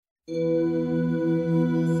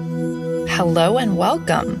Hello and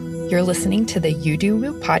welcome. You're listening to the You Do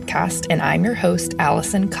Woo podcast, and I'm your host,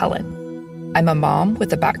 Allison Cullen. I'm a mom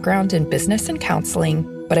with a background in business and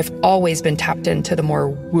counseling, but I've always been tapped into the more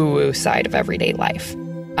woo-woo side of everyday life.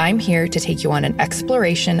 I'm here to take you on an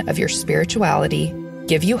exploration of your spirituality,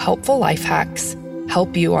 give you helpful life hacks,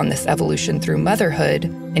 help you on this evolution through motherhood,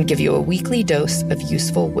 and give you a weekly dose of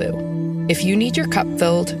useful woo. If you need your cup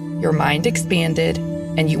filled, your mind expanded,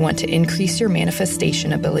 and you want to increase your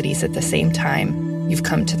manifestation abilities at the same time, you've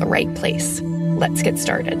come to the right place. Let's get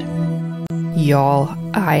started. Y'all,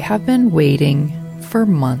 I have been waiting for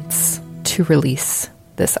months to release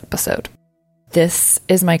this episode. This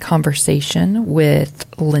is my conversation with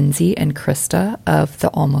Lindsay and Krista of the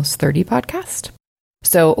Almost 30 podcast.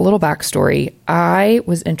 So a little backstory. I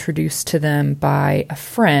was introduced to them by a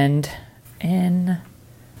friend in,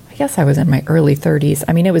 I guess I was in my early 30s.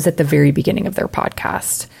 I mean, it was at the very beginning of their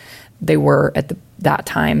podcast. They were at that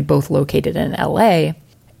time both located in LA,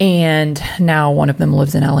 and now one of them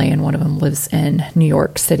lives in LA and one of them lives in New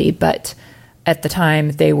York City. But at the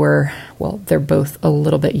time they're both a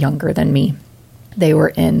little bit younger than me. They were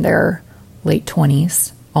in their late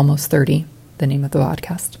 20s, almost 30, the name of the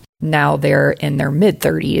podcast. Now they're in their mid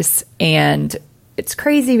 30s. And it's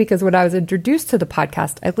crazy because when I was introduced to the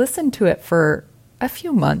podcast, I listened to it for a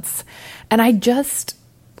few months. And I just,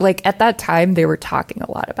 at that time, they were talking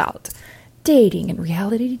a lot about dating and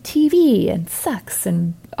reality TV and sex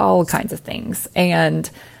and all kinds of things. And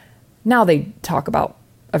now they talk about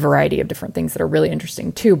a variety of different things that are really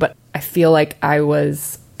interesting too. But I feel like I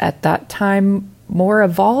was at that time more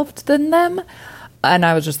evolved than them. And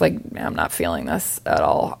I was just like, I'm not feeling this at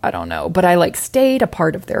all. I don't know. But I stayed a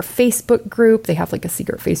part of their Facebook group. They have a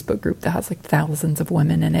secret Facebook group that has thousands of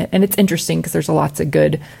women in it. And it's interesting because there's lots of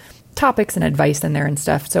good topics and advice in there and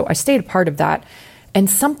stuff. So I stayed a part of that. And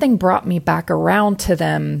something brought me back around to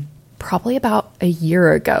them probably about a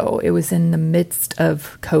year ago. It was in the midst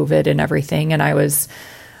of COVID and everything. And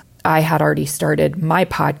I had already started my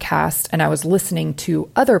podcast, and I was listening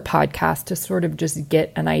to other podcasts to sort of just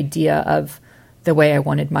get an idea of the way I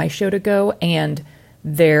wanted my show to go. And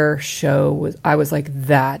their show I was like,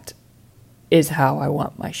 that is how I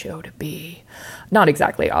want my show to be. Not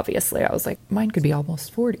exactly, obviously. I was like, mine could be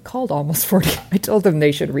called Almost 40. I told them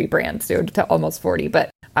they should rebrand soon to Almost 40, but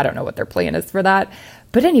I don't know what their plan is for that.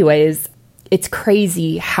 But anyways, it's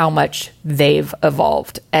crazy how much they've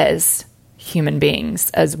evolved as human beings,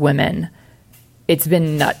 as women. It's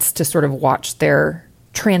been nuts to sort of watch their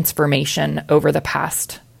transformation over the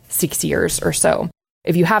past 6 years or so.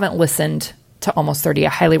 If you haven't listened to Almost 30, I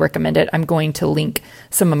highly recommend it. I'm going to link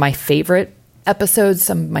some of my favorite episodes,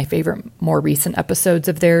 some of my favorite more recent episodes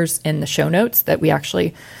of theirs in the show notes that we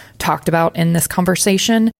actually talked about in this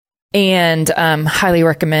conversation. And highly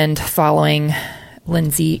recommend following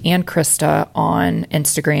Lindsay and Krista on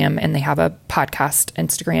Instagram, and they have a podcast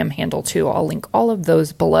Instagram handle too. I'll link all of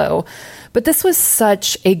those below. But this was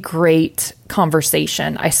such a great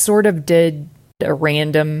conversation. I sort of did a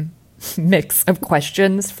random mix of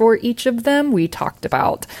questions for each of them. We talked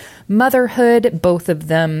about motherhood. Both of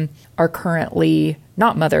them are currently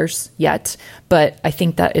not mothers yet, but I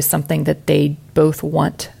think that is something that they both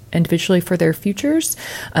want individually for their futures.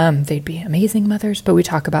 They'd be amazing mothers, but we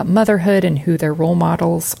talk about motherhood and who their role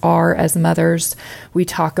models are as mothers. We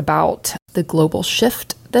talk about the global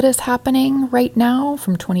shift that is happening right now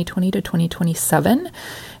from 2020 to 2027.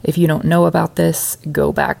 If you don't know about this,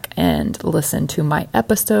 go back and listen to my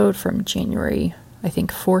episode from January, I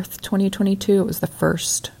think 4th, 2022. It was the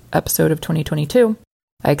first episode of 2022.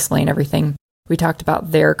 I explain everything. We talked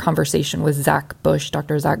about their conversation with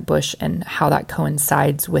Dr. Zach Bush, and how that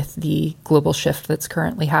coincides with the global shift that's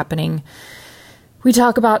currently happening. We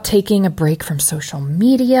talk about taking a break from social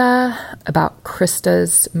media, about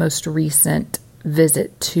Krista's most recent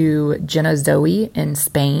visit to Jenna Zoe in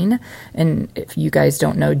Spain. And if you guys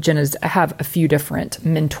don't know, I have a few different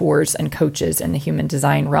mentors and coaches in the human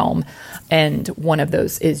design realm. And one of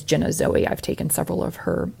those is Jenna Zoe. I've taken several of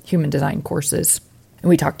her human design courses. And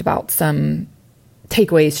we talked about some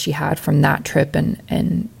takeaways she had from that trip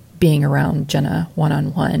and being around Jenna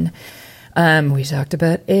one-on-one. We talked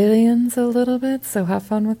about aliens a little bit, so have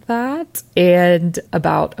fun with that. And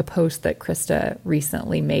about a post that Krista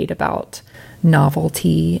recently made about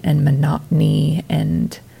novelty and monotony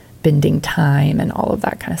and bending time and all of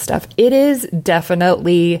that kind of stuff. It is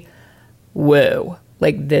definitely woo.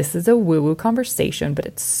 This is a woo-woo conversation, but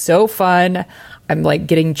it's so fun. I'm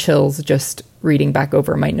getting chills just reading back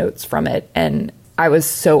over my notes from it. And I was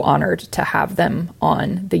so honored to have them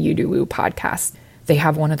on the You Do Woo podcast. They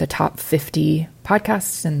have one of the top 50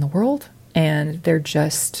 podcasts in the world, and they're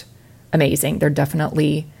just amazing. They're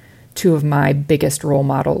definitely two of my biggest role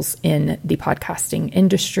models in the podcasting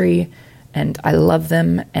industry, and I love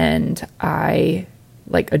them and I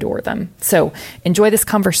adore them. So enjoy this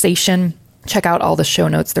conversation. Check out all the show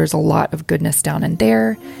notes. There's a lot of goodness down in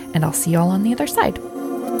there, and I'll see y'all on the other side.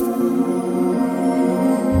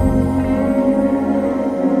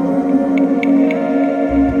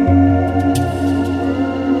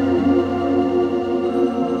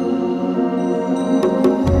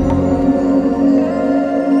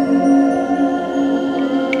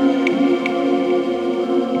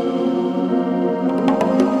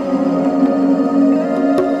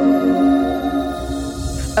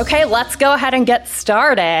 Okay, let's go ahead and get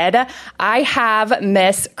started. I have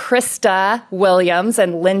Miss Krista Williams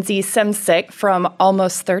and Lindsay Simcik from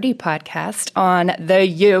Almost 30 podcast on the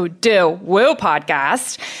You Do Woo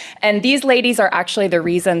podcast. And these ladies are actually the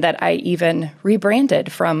reason that I even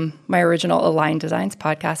rebranded from my original Align Designs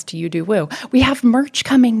podcast to You Do Woo. We have merch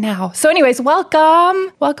coming now. So anyways,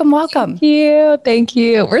 welcome. Thank you. Thank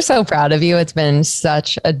you. We're so proud of you. It's been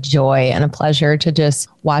such a joy and a pleasure to just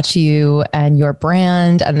watch you and your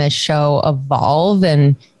brand and this show evolve.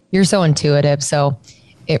 And you're so intuitive. So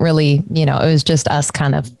it really, it was just us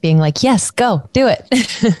kind of being like, yes, go do it.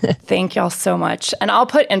 Thank y'all so much. And I'll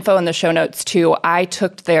put info in the show notes too. I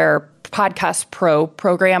took their Podcast Pro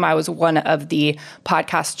program. I was one of the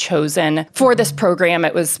podcasts chosen for this program.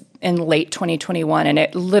 It was in late 2021, and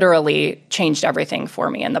it literally changed everything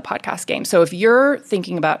for me in the podcast game. So if you're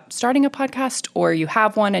thinking about starting a podcast or you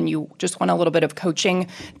have one and you just want a little bit of coaching,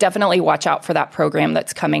 definitely watch out for that program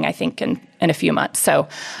that's coming, I think, in a few months. So,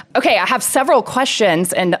 okay, I have several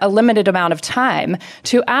questions and a limited amount of time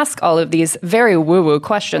to ask all of these very woo-woo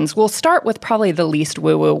questions. We'll start with probably the least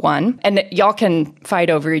woo-woo one, and y'all can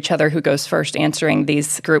fight over each other who goes first answering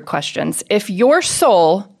these group questions. If your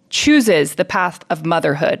soul chooses the path of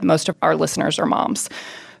motherhood, most of our listeners are moms,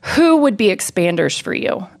 who would be expanders for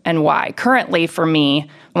you and why? Currently, for me,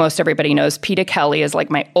 most everybody knows Peta Kelly is like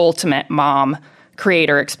my ultimate mom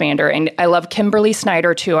creator expander. And I love Kimberly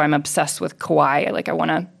Snyder too. I'm obsessed with Kauai. I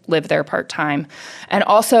want to live there part-time. And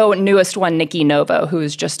also newest one, Nikki Novo, who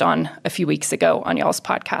was just on a few weeks ago on y'all's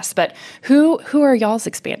podcast. But who are y'all's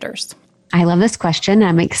expanders? I love this question.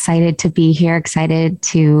 I'm excited to be here, excited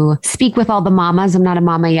to speak with all the mamas. I'm not a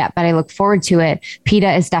mama yet, but I look forward to it.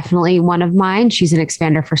 Peta is definitely one of mine. She's an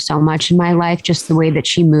expander for so much in my life, just the way that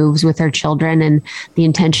she moves with her children and the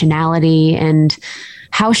intentionality and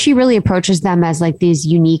how she really approaches them as like these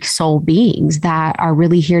unique soul beings that are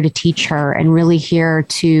really here to teach her and really here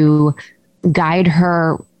to guide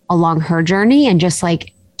her along her journey and just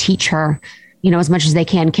like teach her, as much as they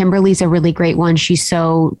can. Kimberly's a really great one.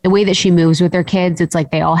 The way that she moves with her kids, it's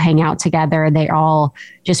like they all hang out together. They all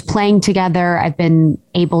just playing together. I've been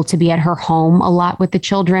able to be at her home a lot with the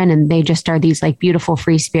children, and they just are these like beautiful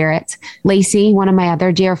free spirits. Lacey, one of my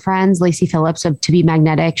other dear friends, Lacey Phillips of To Be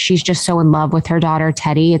Magnetic, she's just so in love with her daughter,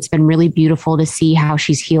 Teddy. It's been really beautiful to see how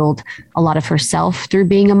she's healed a lot of herself through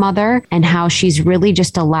being a mother and how she's really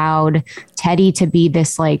just allowed Teddy to be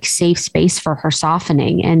this like safe space for her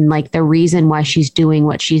softening and like the reason why she's doing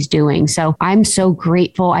what she's doing. So I'm so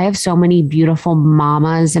grateful. I have so many beautiful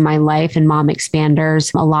mamas in my life and mom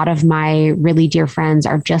expanders. A lot of my really dear friends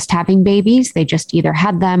are just having babies. They just either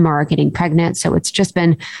had them or are getting pregnant. So it's just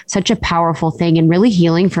been such a powerful thing and really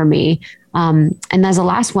healing for me. And as a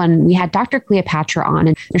last one, we had Dr. Cleopatra on,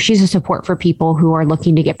 and she's a support for people who are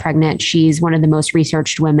looking to get pregnant. She's one of the most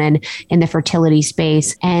researched women in the fertility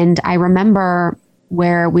space. And I remember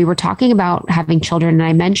where we were talking about having children, and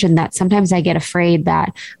I mentioned that sometimes I get afraid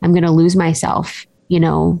that I'm going to lose myself,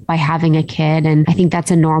 by having a kid. And I think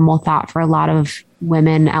that's a normal thought for a lot of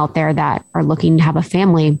women out there that are looking to have a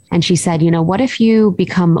family. And she said, what if you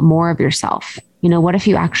become more of yourself? What if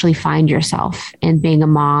you actually find yourself in being a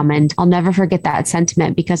mom? And I'll never forget that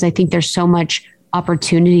sentiment because I think there's so much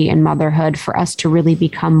opportunity in motherhood for us to really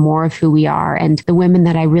become more of who we are. And the women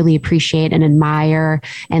that I really appreciate and admire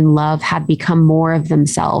and love have become more of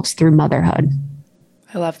themselves through motherhood.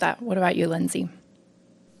 I love that. What about you, Lindsay?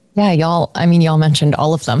 Yeah, y'all mentioned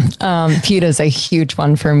all of them. Peta's a huge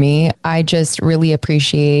one for me. I just really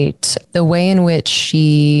appreciate the way in which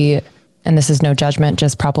she, and this is no judgment,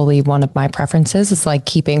 just probably one of my preferences, is like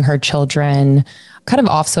keeping her children kind of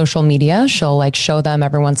off social media. She'll like show them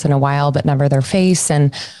every once in a while, but never their face.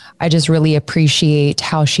 And I just really appreciate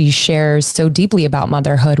how she shares so deeply about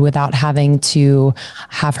motherhood without having to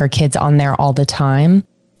have her kids on there all the time.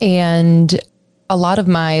 And a lot of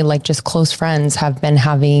my like just close friends have been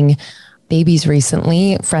having babies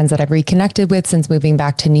recently, friends that I've reconnected with since moving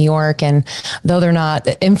back to New York. And though they're not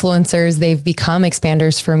influencers, they've become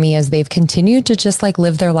expanders for me as they've continued to just like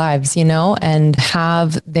live their lives, you know, and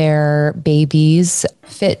have their babies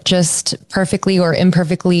fit just perfectly or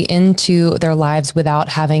imperfectly into their lives without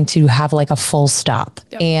having to have like a full stop.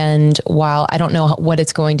 Yep. And while I don't know what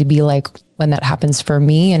it's going to be like when that happens for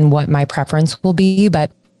me and what my preference will be, but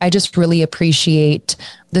I just really appreciate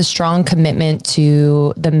the strong commitment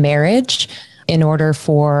to the marriage in order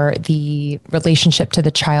for the relationship to the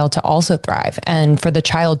child to also thrive and for the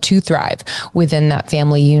child to thrive within that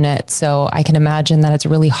family unit. So I can imagine that it's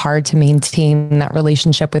really hard to maintain that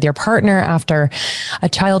relationship with your partner after a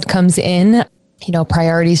child comes in. You know,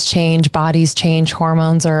 priorities change, bodies change,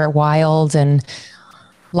 hormones are wild, and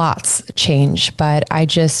lots change. But I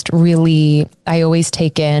always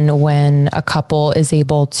take in when a couple is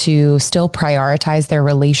able to still prioritize their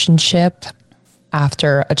relationship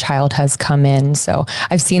after a child has come in. So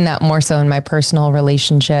I've seen that more so in my personal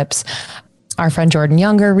relationships. Our friend Jordan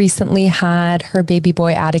Younger recently had her baby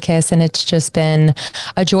boy Atticus, and it's just been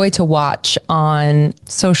a joy to watch on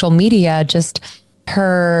social media, just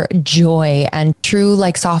her joy and true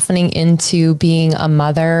like softening into being a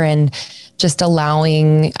mother and just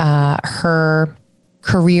allowing her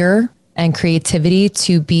career and creativity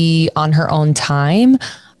to be on her own time,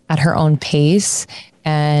 at her own pace,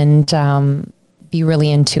 and be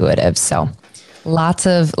really intuitive. So lots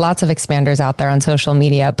of expanders out there on social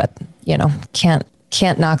media, but you know,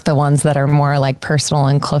 can't knock the ones that are more like personal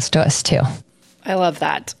and close to us too. I love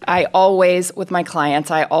that. I always, with my clients,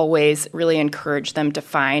 I always really encourage them to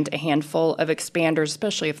find a handful of expanders,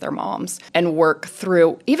 especially if they're moms, and work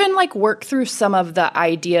through some of the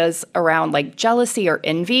ideas around like jealousy or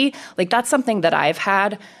envy. Like that's something that I've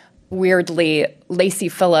had. Weirdly, Lacy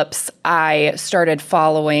Phillips, I started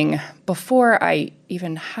following before I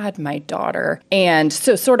even had my daughter. And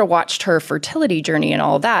so sort of watched her fertility journey and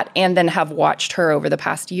all that, and then have watched her over the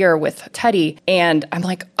past year with Teddy. And I'm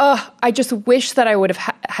like, I just wish that I would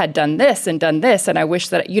have had done this. And I wish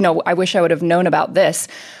that, I wish I would have known about this.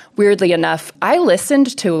 Weirdly enough, I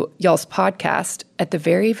listened to y'all's podcast at the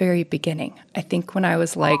very, very beginning. I think when I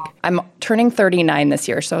was like, I'm turning 39 this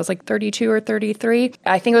year. So I was like 32 or 33.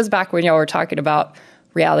 I think it was back when y'all were talking about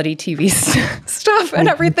reality TV stuff and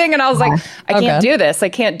everything. And I was like, I can't do this. I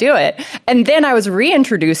can't do it. And then I was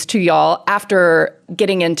reintroduced to y'all after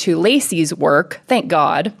getting into Lacy's work. Thank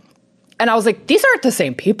God. And I was like, these aren't the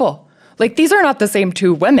same people. Like, these are not the same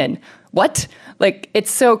two women. What? Like,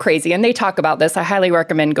 it's so crazy. And they talk about this. I highly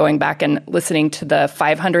recommend going back and listening to the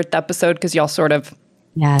 500th episode because y'all sort of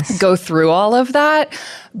go through all of that.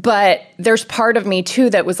 But there's part of me too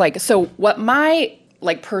that was like, so what my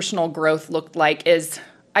like personal growth looked like is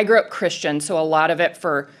I grew up Christian. So a lot of it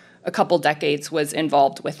for a couple decades was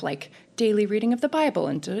involved with like daily reading of the Bible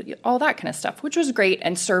and all that kind of stuff, which was great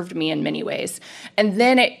and served me in many ways. And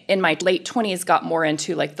then in my late 20s got more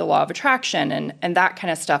into like the law of attraction and that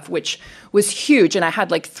kind of stuff, which was huge. And I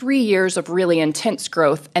had like 3 years of really intense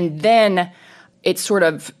growth. And then it sort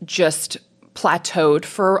of just plateaued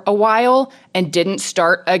for a while and didn't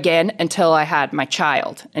start again until I had my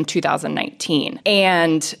child in 2019.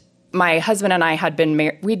 And my husband and I had been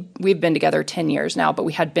married. We've been together 10 years now, but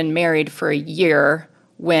we had been married for a year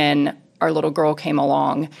when our little girl came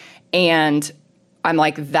along. And I'm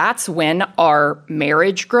like, that's when our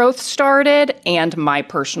marriage growth started and my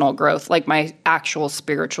personal growth, like my actual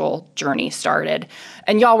spiritual journey started.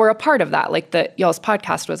 And y'all were a part of that. Like y'all's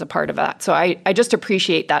podcast was a part of that. So I just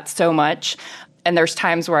appreciate that so much. And there's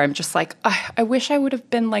times where I'm just like, I wish I would have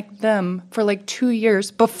been like them for like 2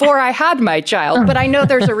 years before I had my child. But I know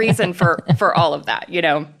there's a reason for all of that, you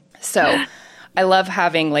know? So I love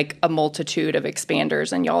having like a multitude of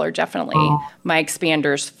expanders, and y'all are definitely my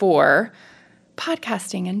expanders for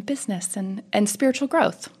podcasting and business and spiritual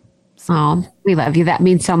growth. So. Oh, we love you. That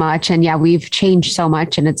means so much. And yeah, we've changed so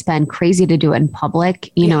much, and it's been crazy to do it in public,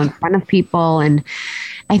 you know, in front of people. And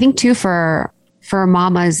I think too, for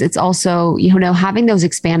mamas, it's also, you know, having those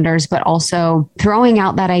expanders, but also throwing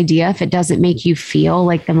out that idea if it doesn't make you feel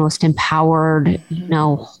like the most empowered, you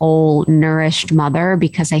know, whole nourished mother,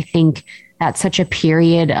 because I think that's such a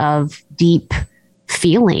period of deep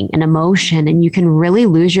feeling and emotion, and you can really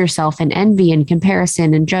lose yourself in envy and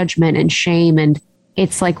comparison and judgment and shame. And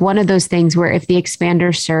it's like one of those things where if the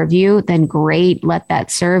expanders serve you, then great, let that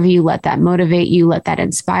serve you, let that motivate you, let that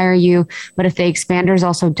inspire you. But if the expanders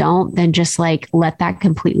also don't, then just like let that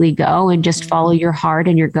completely go and just follow your heart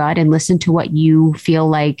and your gut and listen to what you feel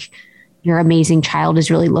like your amazing child is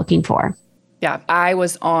really looking for. Yeah, I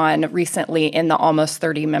was on recently in the Almost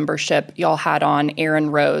 30 membership. Y'all had on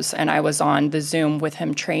Aaron Rose, and I was on the Zoom with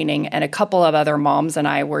him training, and a couple of other moms and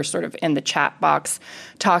I were sort of in the chat box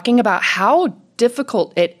talking about how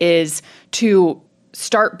difficult it is to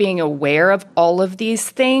start being aware of all of these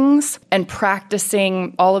things and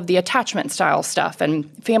practicing all of the attachment style stuff and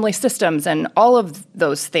family systems and all of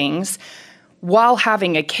those things while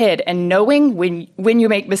having a kid, and knowing when you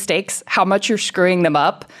make mistakes, how much you're screwing them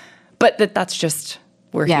up. But that's just,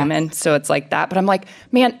 we're human, so it's like that. But I'm like,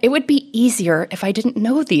 man, it would be easier if I didn't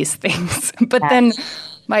know these things. But then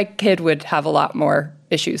my kid would have a lot more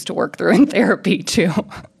issues to work through in therapy too.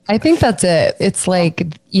 I think that's it. It's like,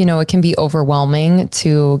 it can be overwhelming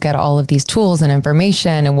to get all of these tools and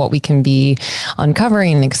information and what we can be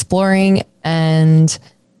uncovering and exploring. And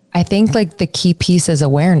I think like the key piece is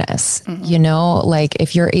awareness, like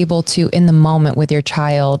if you're able to, in the moment with your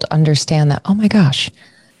child, understand that, oh my gosh,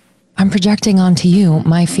 I'm projecting onto you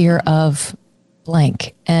my fear of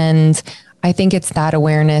blank. And I think it's that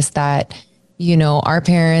awareness that, our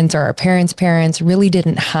parents or our parents' really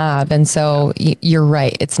didn't have. And so you're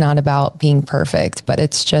right. It's not about being perfect, but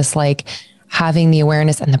it's just like having the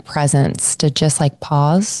awareness and the presence to just like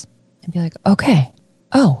pause and be like, okay,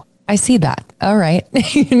 oh, I see that. All right.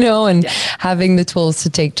 And having the tools to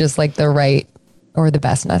take just like the right or the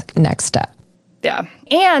best next step. Yeah.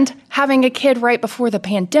 And having a kid right before the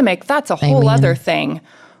pandemic, that's a whole other thing.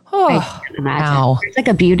 Oh, I can imagine. There's like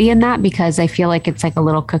a beauty in that because I feel like it's like a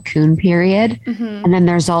little cocoon period. Mm-hmm. And then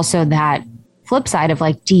there's also that flip side of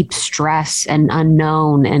like deep stress and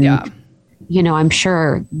unknown. And, I'm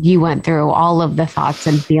sure you went through all of the thoughts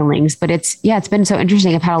and feelings, but it's been so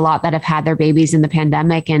interesting. I've had a lot that have had their babies in the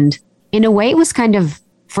pandemic. And in a way, it was kind of,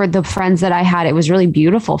 for the friends that I had, it was really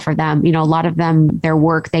beautiful for them. A lot of them, their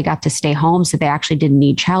work, they got to stay home. So they actually didn't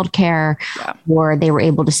need childcare or they were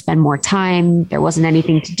able to spend more time. There wasn't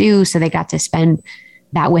anything to do. So they got to spend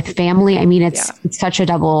that with family. I mean, it's such a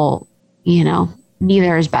double,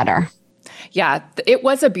 neither is better. Yeah, it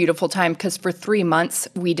was a beautiful time because for 3 months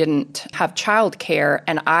we didn't have childcare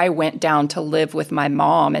and I went down to live with my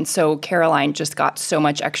mom. And so Caroline just got so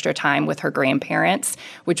much extra time with her grandparents,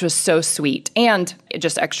 which was so sweet. And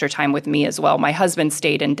just extra time with me as well. My husband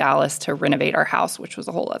stayed in Dallas to renovate our house, which was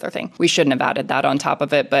a whole other thing. We shouldn't have added that on top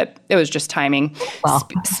of it, but it was just timing. Well.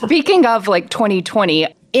 Speaking of like 2020,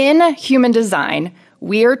 in human design,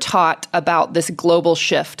 we are taught about this global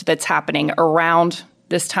shift that's happening around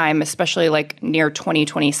this time, especially like near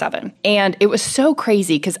 2027. And it was so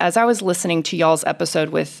crazy because as I was listening to y'all's episode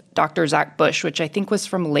with Dr. Zach Bush, which I think was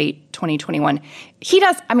from late 2021,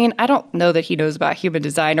 I don't know that he knows about human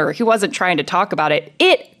design or he wasn't trying to talk about it.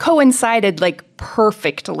 It coincided like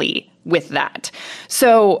perfectly with that.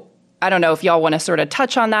 So I don't know if y'all want to sort of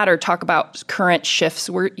touch on that or talk about current shifts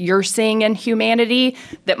you're seeing in humanity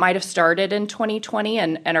that might have started in 2020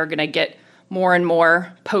 and are going to get more and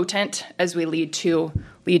more potent as we lead to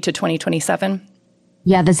 2027.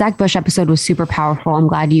 Yeah, the Zach Bush episode was super powerful. I'm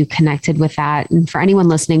glad you connected with that. And for anyone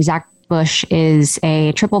listening, Zach Bush is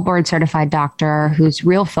a triple board certified doctor whose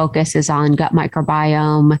real focus is on gut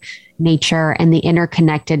microbiome, nature, and the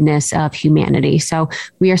interconnectedness of humanity. So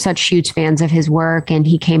we are such huge fans of his work. And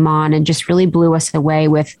he came on and just really blew us away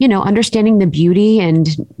with, understanding the beauty and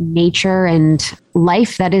nature and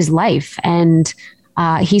life that is life. And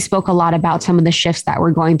he spoke a lot about some of the shifts that we're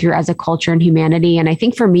going through as a culture and humanity. And I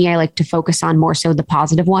think for me, I like to focus on more so the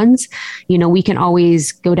positive ones. We can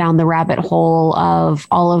always go down the rabbit hole of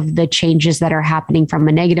all of the changes that are happening from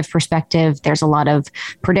a negative perspective. There's a lot of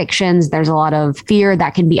predictions. There's a lot of fear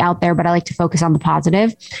that can be out there, but I like to focus on the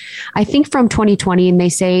positive. I think from 2020, and they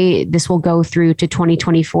say this will go through to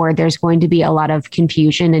 2024, there's going to be a lot of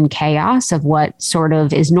confusion and chaos of what sort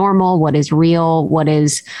of is normal, what is real, what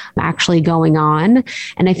is actually going on.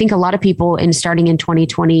 And I think a lot of people starting in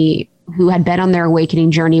 2020 who had been on their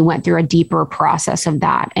awakening journey went through a deeper process of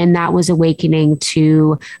that. And that was awakening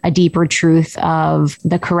to a deeper truth of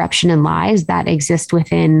the corruption and lies that exist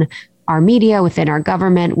within our media, within our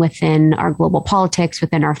government, within our global politics,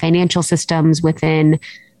 within our financial systems, within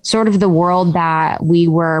sort of the world that we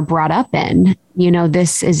were brought up in.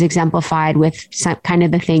 This is exemplified with some kind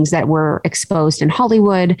of the things that were exposed in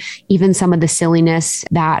Hollywood, even some of the silliness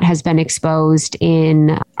that has been exposed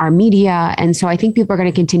in our media. And so I think people are going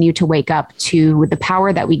to continue to wake up to the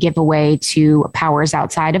power that we give away to powers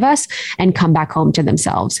outside of us and come back home to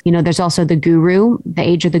themselves. There's also the guru. The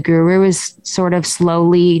age of the guru is sort of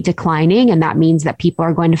slowly declining. And that means that people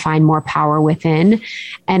are going to find more power within.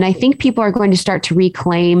 And I think people are going to start to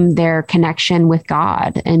reclaim their connection with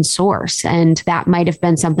God and source. And And that might have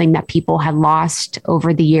been something that people had lost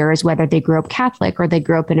over the years, whether they grew up Catholic or they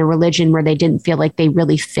grew up in a religion where they didn't feel like they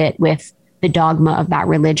really fit with the dogma of that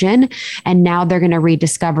religion. And now they're going to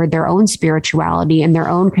rediscover their own spirituality and their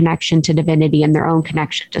own connection to divinity and their own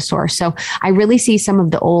connection to source. So I really see some of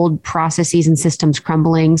the old processes and systems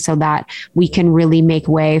crumbling so that we can really make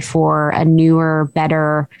way for a newer,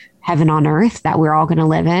 better heaven on earth that we're all going to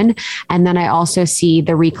live in. And then I also see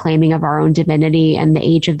the reclaiming of our own divinity and the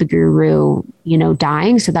age of the guru,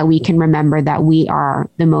 dying so that we can remember that we are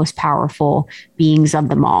the most powerful beings of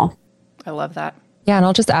them all. I love that. Yeah. And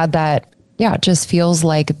I'll just add that, it just feels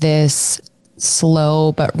like this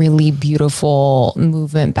slow but really beautiful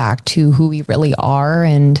movement back to who we really are.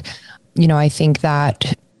 And, I think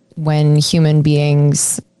that when human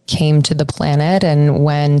beings came to the planet and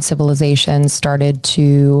when civilization started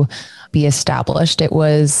to be established, it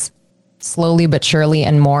was slowly but surely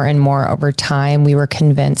and more over time, we were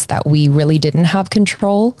convinced that we really didn't have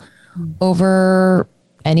control over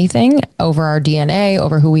anything, over our DNA,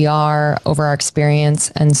 over who we are, over our experience.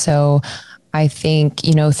 And so I think,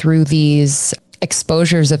 through these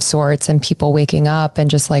exposures of sorts and people waking up and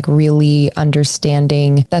just like really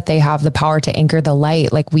understanding that they have the power to anchor the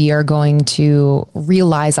light, like we are going to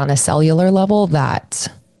realize on a cellular level that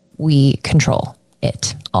we control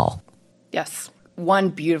it all. Yes. One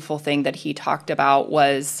beautiful thing that he talked about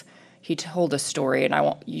was he told a story,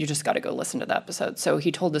 and you just got to go listen to the episode. So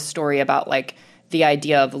he told a story about like the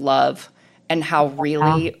idea of love and how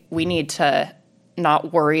really we need to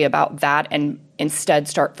not worry about that and instead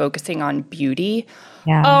start focusing on beauty.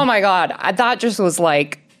 Yeah. Oh my God. That just was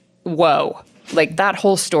like, whoa. Like that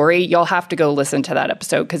whole story, you'll have to go listen to that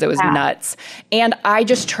episode because it was nuts. And I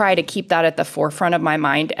just try to keep that at the forefront of my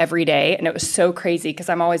mind every day. And it was so crazy because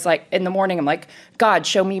I'm always like, in the morning, I'm like, God,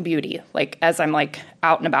 show me beauty. Like as I'm like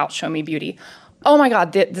out and about, show me beauty. Oh my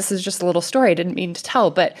God, this is just a little story I didn't mean to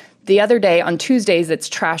tell. But the other day on Tuesdays, it's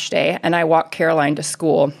trash day. And I walk Caroline to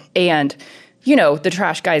school and the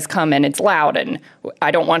trash guys come and it's loud and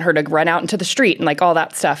I don't want her to run out into the street and like all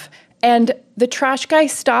that stuff. And the trash guy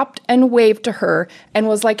stopped and waved to her and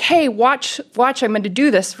was like, hey, watch, I'm going to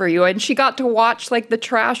do this for you. And she got to watch like the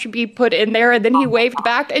trash be put in there. And then he waved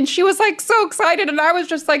back and she was like so excited. And I was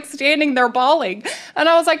just like standing there bawling. And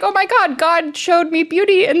I was like, oh my God, God showed me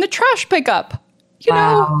beauty in the trash pickup.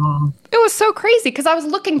 It was so crazy because I was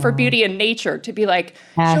looking for beauty in nature to be like,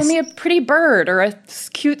 show me a pretty bird or a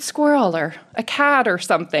cute squirrel or a cat or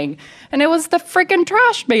something. And it was the freaking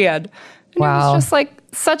trash man. And it was just like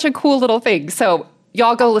such a cool little thing. So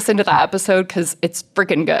y'all go listen to that episode because it's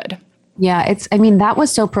freaking good. Yeah, that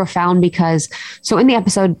was so profound because so in the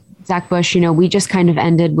episode, Zach Bush, we just kind of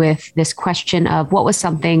ended with this question of what was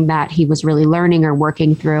something that he was really learning or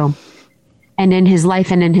working through. And in his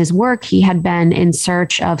life and in his work, he had been in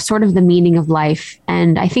search of sort of the meaning of life.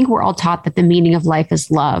 And I think we're all taught that the meaning of life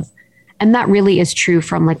is love. And that really is true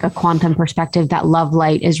from like a quantum perspective, that love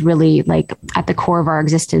light is really like at the core of our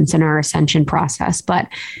existence and our ascension process. But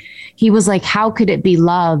he was like, how could it be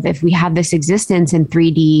love if we have this existence in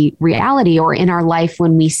 3D reality or in our life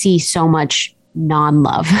when we see so much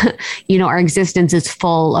non-love? Our existence is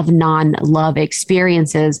full of non-love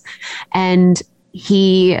experiences. And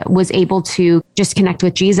he was able to just connect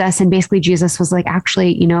with Jesus. And basically Jesus was like,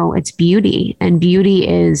 actually, it's beauty, and beauty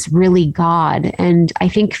is really God. And I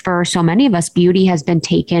think for so many of us, beauty has been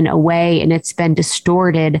taken away and it's been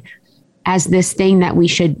distorted as this thing that we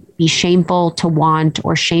should be shameful to want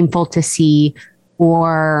or shameful to see,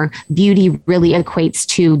 or beauty really equates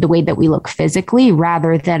to the way that we look physically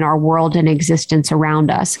rather than our world and existence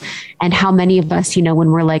around us. And how many of us,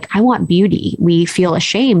 when we're like, I want beauty, we feel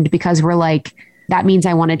ashamed because we're like, that means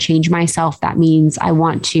I want to change myself. That means I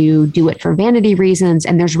want to do it for vanity reasons.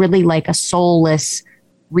 And there's really like a soulless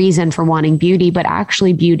reason for wanting beauty, but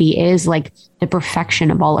actually beauty is like the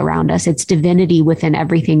perfection of all around us. It's divinity within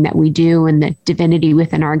everything that we do and the divinity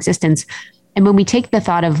within our existence. And when we take the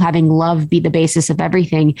thought of having love be the basis of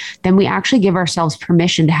everything, then we actually give ourselves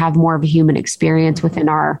permission to have more of a human experience within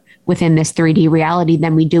this 3D reality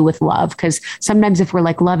than we do with love. Because sometimes if we're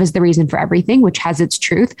like, love is the reason for everything, which has its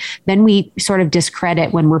truth, then we sort of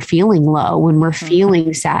discredit when we're feeling low, when we're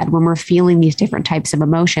feeling sad, when we're feeling these different types of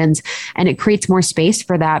emotions. And it creates more space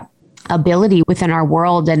for that ability within our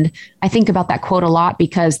world. And I think about that quote a lot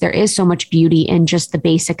because there is so much beauty in just the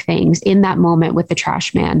basic things, in that moment with the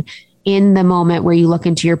trash man, in the moment where you look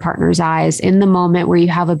into your partner's eyes, in the moment where you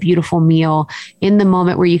have a beautiful meal, in the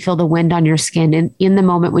moment where you feel the wind on your skin, and in the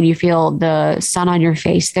moment when you feel the sun on your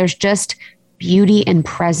face. There's just beauty and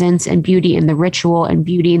presence and beauty in the ritual and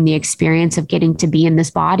beauty in the experience of getting to be in this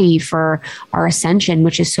body for our ascension,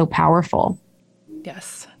 which is so powerful.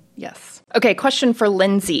 Yes. Yes. Okay, question for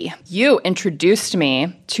Lindsay. You introduced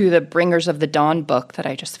me to the Bringers of the Dawn book that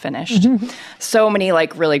I just finished. So many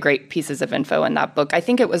like really great pieces of info in that book. I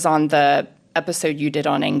think it was on the episode you did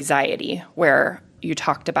on anxiety where you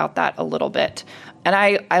talked about that a little bit. And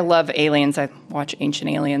I love aliens. I watch Ancient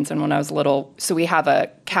Aliens. And when I was little, so we have a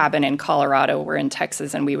cabin in Colorado. We're in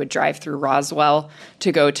Texas, and we would drive through Roswell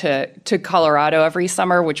to go to Colorado every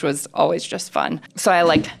summer, which was always just fun. So I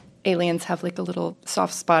like aliens have like a little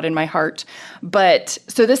soft spot in my heart. But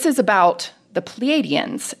so this is about the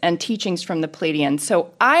Pleiadians and teachings from the Pleiadians.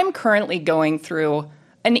 So I'm currently going through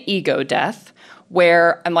an ego death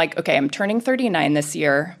where I'm like, okay, I'm turning 39 this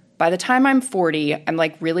year. By the time I'm 40, I'm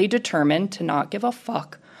like really determined to not give a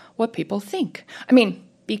fuck what people think. I mean,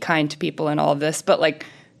 be kind to people and all of this, but like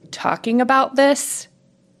talking about this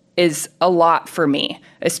is a lot for me,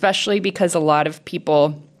 especially because a lot of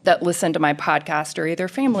people that listen to my podcast are either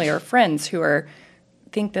family or friends who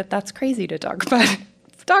think that that's crazy to talk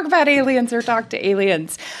about aliens or talk to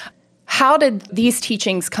aliens. How did these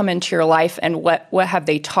teachings come into your life, and what have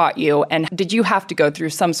they taught you? And did you have to go through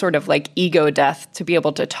some sort of like ego death to be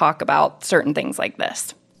able to talk about certain things like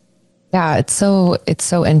this? Yeah, it's so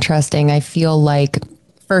interesting. I feel like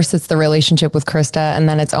first it's the relationship with Krista, and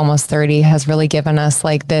then it's Almost 30 has really given us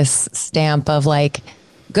like this stamp of like,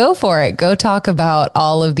 go for it. Go talk about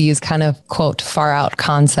all of these kind of quote far out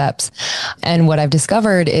concepts. And what I've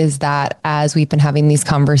discovered is that as we've been having these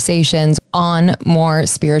conversations on more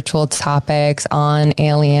spiritual topics, on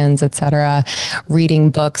aliens, etc., reading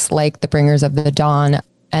books like The Bringers of the Dawn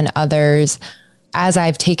and others, as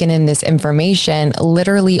I've taken in this information,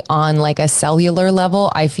 literally on like a cellular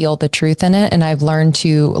level, I feel the truth in it. And I've learned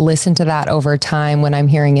to listen to that over time when I'm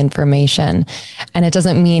hearing information. And it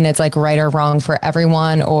doesn't mean it's like right or wrong for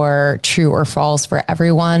everyone or true or false for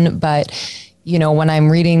everyone. But, you know, when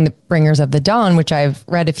I'm reading The Bringers of the Dawn, which I've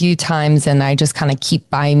read a few times and I just kind of keep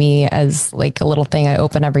by me as like a little thing I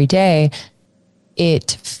open every day,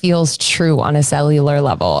 it feels true on a cellular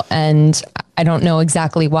level. And I don't know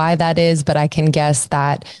exactly why that is, but I can guess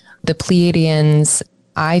that the Pleiadians,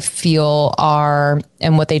 I feel are,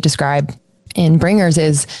 and what they describe in Bringers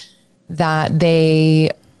is that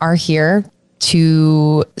they are here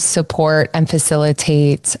to support and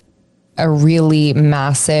facilitate a really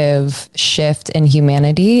massive shift in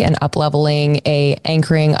humanity and up-leveling, a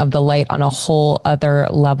anchoring of the light on a whole other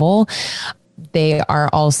level. They are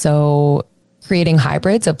also creating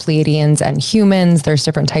hybrids of Pleiadians and humans. There's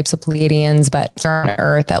different types of Pleiadians, but on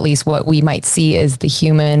Earth, at least what we might see is the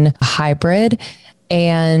human hybrid.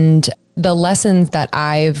 And the lessons that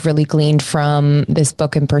I've really gleaned from this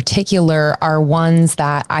book in particular are ones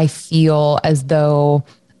that I feel as though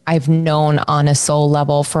I've known on a soul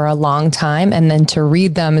level for a long time. And then to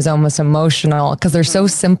read them is almost emotional because they're so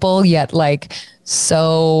simple, yet like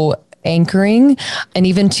so anchoring. And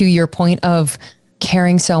even to your point of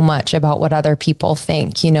caring so much about what other people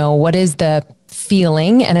think, you know, what is the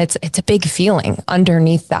feeling? And it's a big feeling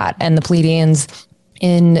underneath that. And the Pleiadians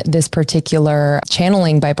in this particular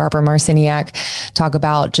channeling by Barbara Marciniak talk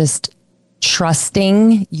about just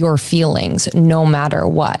trusting your feelings no matter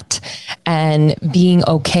what, and being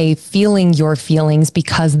okay feeling your feelings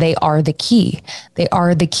because they are the key. They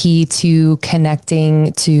are the key to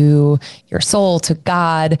connecting to your soul, to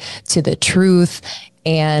God, to the truth.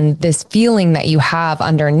 And this feeling that you have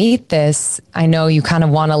underneath this, I know you kind of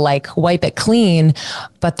want to like wipe it clean,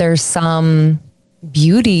 but there's some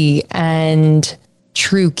beauty and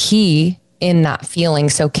true key in that feeling.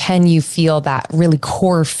 So can you feel that really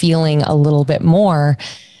core feeling a little bit more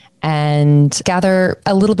and gather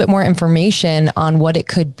a little bit more information on what it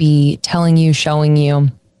could be telling you, showing you?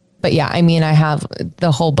 But yeah, I mean, I have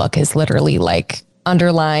the whole book is literally like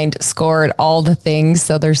underlined, scored, all the things.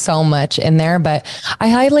 So there's so much in there, but I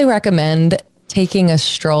highly recommend taking a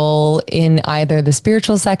stroll in either the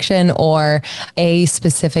spiritual section or a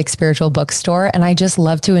specific spiritual bookstore. And I just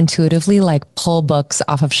love to intuitively like pull books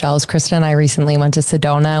off of shelves. Krista and I recently went to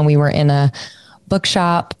Sedona and we were in a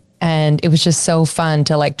bookshop and it was just so fun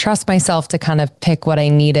to like trust myself to kind of pick what I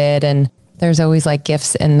needed. And there's always like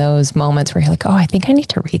gifts in those moments where you're like, oh, I think I need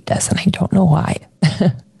to read this and I don't know why.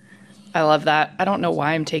 I love that. I don't know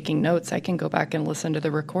why I'm taking notes. I can go back and listen to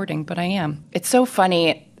the recording, but I am. It's so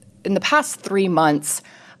funny. In the past 3 months,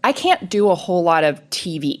 I can't do a whole lot of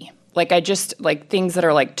TV. Like I just like things that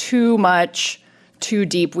are like too much, too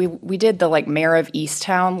deep. We did the like Mayor of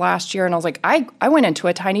Easttown last year, and I was like, I went into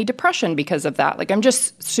a tiny depression because of that. Like I'm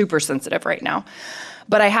just super sensitive right now.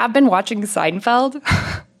 But I have been watching Seinfeld.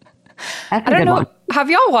 That's a good one. Have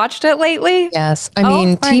y'all watched it lately? Yes. I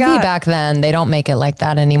mean, TV back then, they don't make it like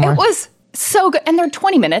that anymore. It was so good. And they're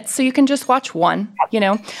 20 minutes, so you can just watch one, you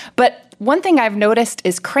know. But one thing I've noticed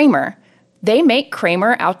is Kramer. They make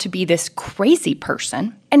Kramer out to be this crazy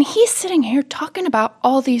person, and he's sitting here talking about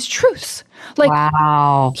all these truths. Like,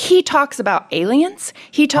 wow. He talks about aliens.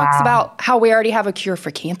 He talks about how we already have a cure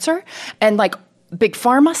for cancer and like big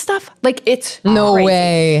pharma stuff. Like, it's no crazy.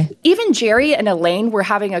 way. Even Jerry and Elaine were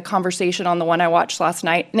having a conversation on the one I watched last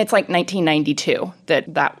night, and it's like 1992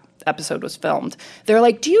 that episode was filmed. They're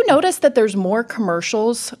like, do you notice that there's more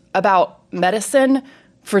commercials about medicine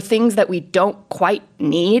for things that we don't quite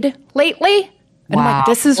need lately? And I'm like,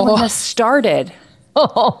 this is when this started.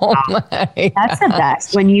 Oh my That's the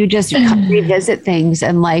best. When you just revisit things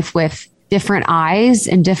in life with different eyes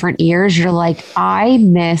and different ears, you're like, I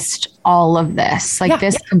missed all of this. Like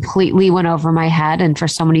this completely went over my head. And for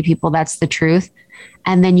so many people, that's the truth.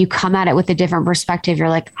 And then you come at it with a different perspective. You're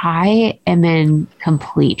like, I am in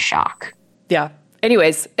complete shock. Yeah.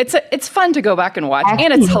 Anyways, it's fun to go back and watch,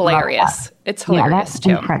 and it's hilarious. It's hilarious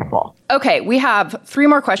too. Incredible. Okay, we have 3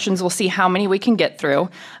 more questions. We'll see how many we can get through.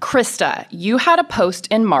 Krista, you had a post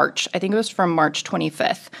in March. I think it was from March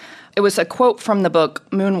 25th. It was a quote from the book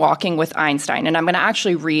Moonwalking with Einstein, and I'm going to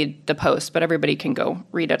actually read the post, but everybody can go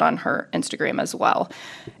read it on her Instagram as well.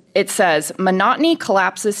 It says, monotony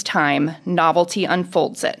collapses time, novelty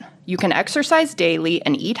unfolds it. You can exercise daily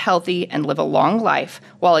and eat healthy and live a long life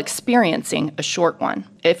while experiencing a short one.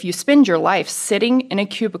 If you spend your life sitting in a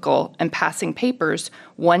cubicle and passing papers,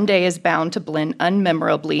 one day is bound to blend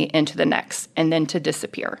unmemorably into the next and then to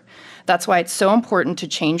disappear. That's why it's so important to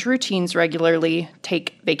change routines regularly,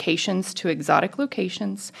 take vacations to exotic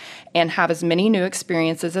locations, and have as many new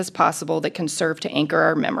experiences as possible that can serve to anchor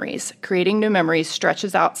our memories. Creating new memories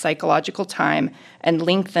stretches out psychological time and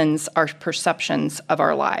lengthens our perceptions of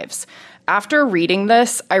our lives. After reading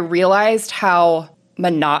this, I realized how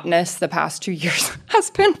monotonous the past 2 years has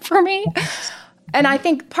been for me. And I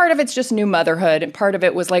think part of it's just new motherhood, and part of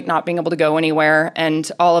it was like not being able to go anywhere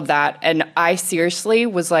and all of that. And I seriously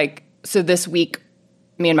was like, so this week,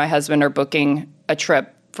 me and my husband are booking a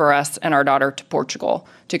trip for us and our daughter to Portugal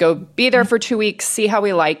to go be there for 2 weeks, see how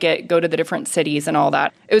we like it, go to the different cities and all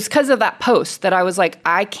that. It was because of that post that I was like,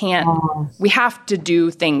 we have to do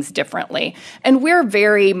things differently. And we're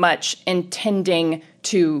very much intending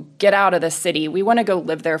to get out of the city. We want to go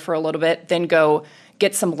live there for a little bit, then go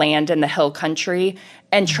get some land in the hill country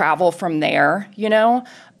and travel from there, you know?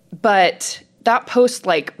 But that post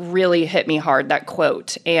like really hit me hard, that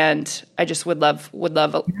quote. And I just would love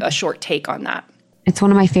a short take on that. It's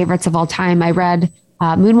one of my favorites of all time. I read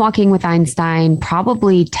Moonwalking with Einstein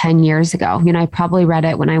probably 10 years ago. You know, I probably read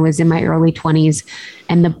it when I was in my early 20s.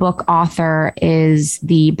 And the book author is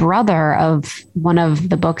the brother of one of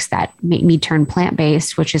the books that made me turn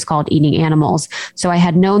plant-based, which is called Eating Animals. So I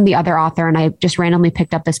had known the other author and I just randomly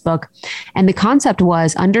picked up this book. And the concept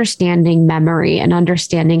was understanding memory and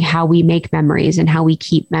understanding how we make memories and how we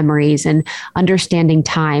keep memories and understanding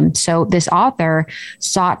time. So this author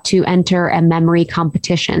sought to enter a memory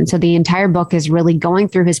competition. So the entire book is really going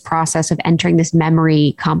through his process of entering this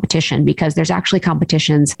memory competition, because there's actually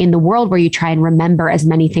competitions in the world where you try and remember as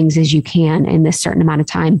many things as you can in this certain amount of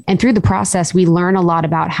time. And through the process, we learn a lot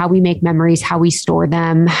about how we make memories, how we store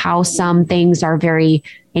them, how some things are very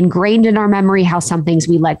ingrained in our memory, how some things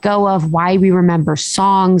we let go of, why we remember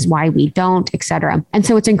songs, why we don't, etc. And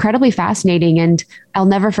so it's incredibly fascinating. And I'll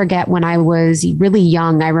never forget when I was really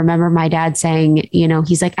young, I remember my dad saying, you know,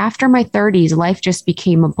 he's like, after my 30s, life just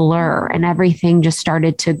became a blur and everything just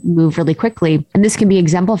started to move really quickly. And this can be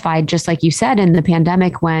exemplified, just like you said, in the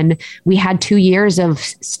pandemic, when we had 2 years of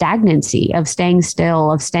stagnancy, of staying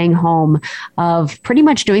still, of staying home, of pretty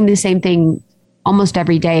much doing the same thing almost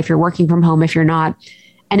every day. If you're working from home, if you're not.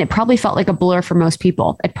 And it probably felt like a blur for most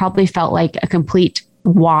people. It probably felt like a complete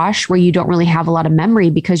wash where you don't really have a lot of memory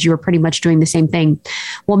because you were pretty much doing the same thing.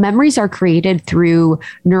 Well, memories are created through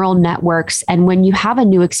neural networks. And when you have a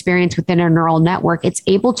new experience within a neural network, it's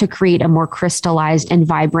able to create a more crystallized and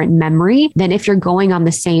vibrant memory than if you're going on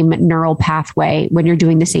the same neural pathway when you're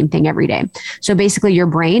doing the same thing every day. So basically your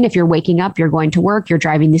brain, if you're waking up, you're going to work, you're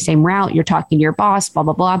driving the same route, you're talking to your boss, blah,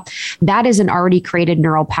 blah, blah. That is an already created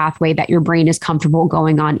neural pathway that your brain is comfortable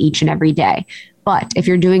going on each and every day. But if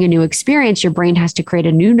you're doing a new experience, your brain has to create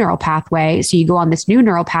a new neural pathway. So you go on this new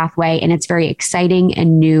neural pathway and it's very exciting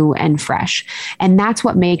and new and fresh. And that's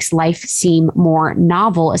what makes life seem more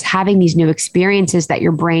novel, is having these new experiences that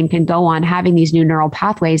your brain can go on, having these new neural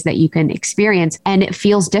pathways that you can experience, and it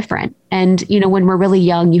feels different. And, you know, when we're really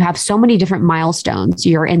young, you have so many different milestones.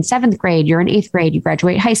 You're in 7th grade, you're in 8th grade, you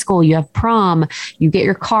graduate high school, you have prom, you get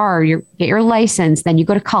your car, you get your license, then you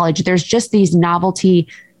go to college. There's just these novelty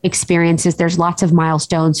experiences. There's lots of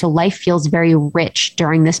milestones. So life feels very rich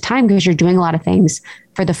during this time because you're doing a lot of things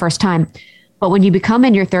for the first time. But when you become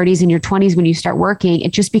in your 30s and your 20s, when you start working,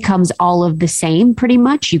 it just becomes all of the same pretty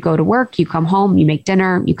much. You go to work, you come home, you make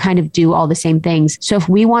dinner, you kind of do all the same things. So if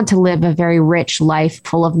we want to live a very rich life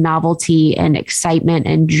full of novelty and excitement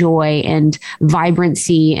and joy and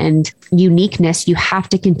vibrancy and uniqueness, you have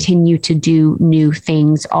to continue to do new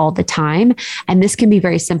things all the time. And this can be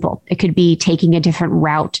very simple. It could be taking a different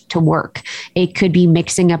route to work. It could be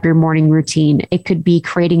mixing up your morning routine. It could be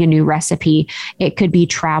creating a new recipe. It could be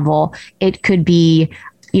travel. It could be,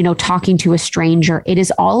 talking to a stranger. It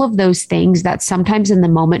is all of those things that sometimes in the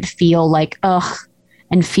moment feel like, ugh,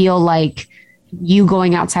 and feel like you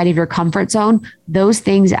going outside of your comfort zone. Those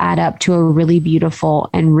things add up to a really beautiful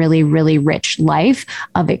and really, really rich life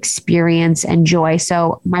of experience and joy.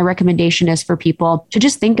 So my recommendation is for people to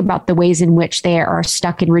just think about the ways in which they are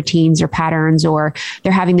stuck in routines or patterns, or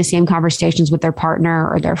they're having the same conversations with their partner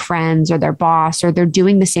or their friends or their boss, or they're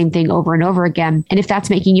doing the same thing over and over again. And if that's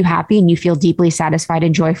making you happy and you feel deeply satisfied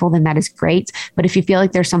and joyful, then that is great. But if you feel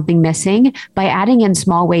like there's something missing, by adding in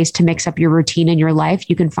small ways to mix up your routine in your life,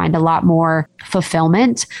 you can find a lot more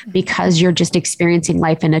fulfillment because you're just experiencing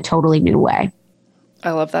life in a totally new way.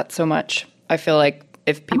 I love that so much. I feel like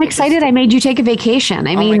if people I'm excited I made you take a vacation.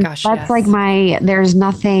 I mean, gosh, that's like there's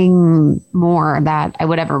nothing more that I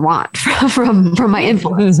would ever want from my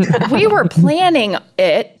influence. We were planning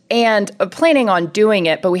it and planning on doing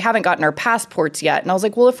it, but we haven't gotten our passports yet. And I was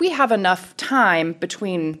like, well, if we have enough time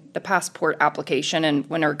between the passport application and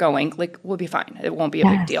when we're going, like, we'll be fine. It won't be a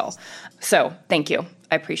big deal. So thank you.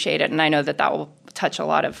 I appreciate it. And I know that will touch a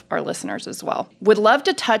lot of our listeners as well. Would love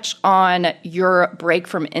to touch on your break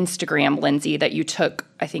from Instagram, Lindsay, that you took,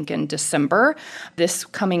 I think, in December. This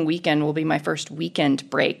coming weekend will be my first weekend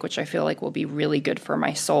break, which I feel like will be really good for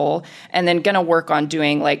my soul. And then going to work on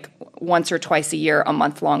doing like once or twice a year, a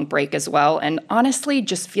month-long break as well. And honestly,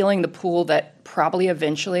 just feeling the pull that probably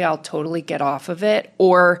eventually I'll totally get off of it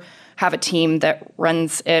or have a team that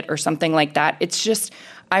runs it or something like that. It's just,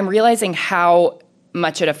 I'm realizing how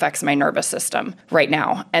much it affects my nervous system right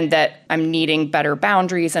now and that I'm needing better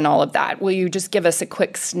boundaries and all of that. Will you just give us a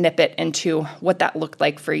quick snippet into what that looked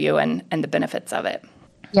like for you and the benefits of it?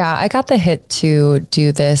 Yeah, I got the hit to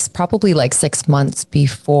do this probably like 6 months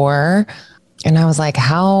before. And I was like,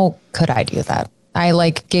 how could I do that?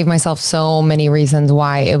 I gave myself so many reasons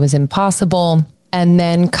why it was impossible. And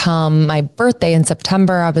then come my birthday in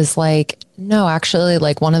September, I was like, no, actually,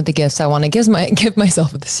 one of the gifts I want to give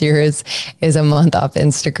myself this year is a month off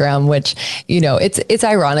Instagram, which, it's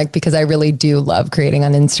ironic because I really do love creating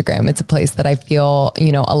on Instagram. It's a place that I feel,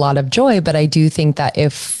 a lot of joy, but I do think that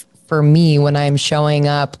for me, when I'm showing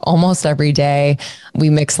up almost every day, we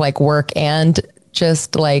mix work and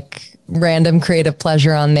just random creative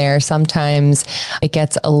pleasure on there. Sometimes it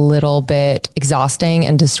gets a little bit exhausting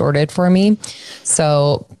and distorted for me.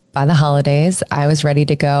 So by the holidays, I was ready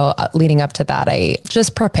to go. Leading up to that, I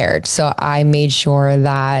just prepared. So I made sure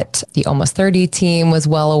that the Almost 30 team was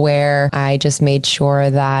well aware. I just made sure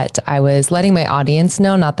that I was letting my audience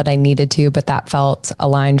know, not that I needed to, but that felt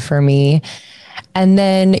aligned for me. And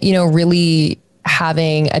then, really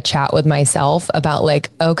having a chat with myself about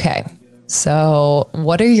okay, so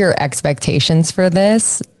what are your expectations for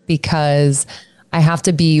this? Because I have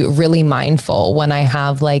to be really mindful when I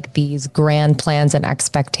have these grand plans and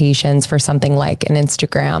expectations for something like an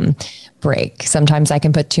Instagram break. Sometimes I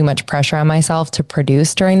can put too much pressure on myself to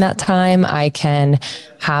produce during that time. I can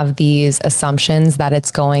have these assumptions that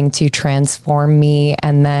it's going to transform me.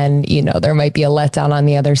 And then, there might be a letdown on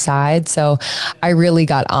the other side. So I really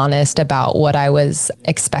got honest about what I was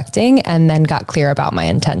expecting and then got clear about my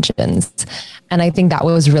intentions. And I think that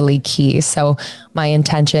was really key. So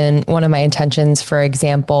one of my intentions, for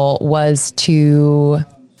example, was to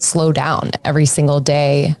slow down every single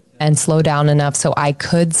day and slow down enough so I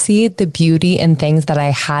could see the beauty in things that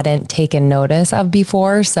I hadn't taken notice of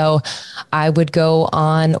before. So I would go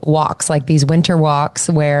on walks, these winter walks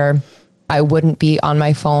where I wouldn't be on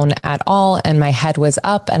my phone at all. And my head was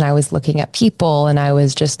up and I was looking at people and I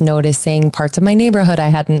was just noticing parts of my neighborhood I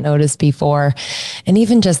hadn't noticed before. And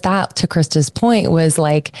even just that, to Krista's point, was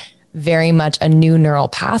very much a new neural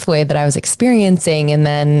pathway that I was experiencing. And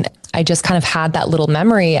then I just kind of had that little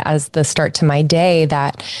memory as the start to my day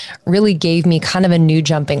that really gave me kind of a new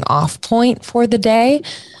jumping off point for the day.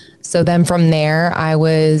 So then from there, I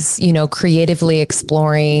was, creatively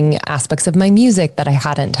exploring aspects of my music that I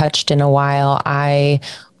hadn't touched in a while. I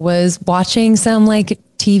was watching some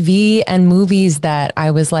TV and movies that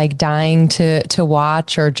I was dying to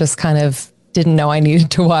watch or just kind of didn't know I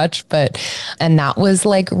needed to watch, and that was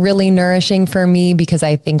really nourishing for me because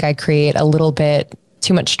I think I create a little bit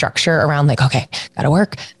too much structure around like, okay, gotta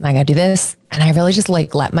work and I gotta do this. And I really just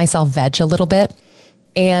like let myself veg a little bit.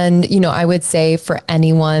 And, I would say for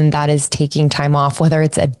anyone that is taking time off, whether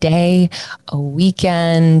it's a day, a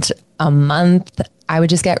weekend, a month, I would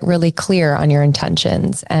just get really clear on your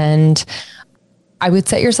intentions. And I would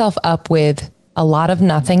set yourself up with a lot of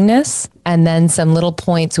nothingness and then some little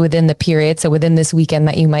points within the period. So within this weekend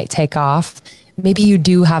that you might take off, maybe you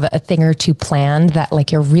do have a thing or two planned that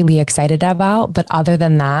like you're really excited about. But other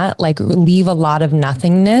than that, like leave a lot of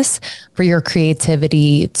nothingness for your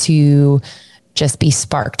creativity to just be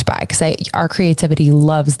sparked by, because our creativity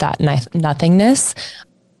loves that nothingness.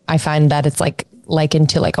 I find that it's like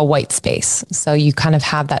into like a white space. So you kind of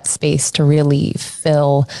have that space to really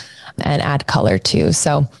fill and add color to.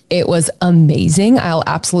 So it was amazing. I'll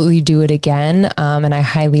absolutely do it again. And I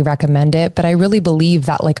highly recommend it. But I really believe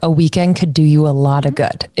that like a weekend could do you a lot of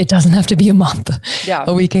good. It doesn't have to be a month. Yeah.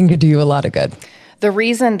 A weekend could do you a lot of good. The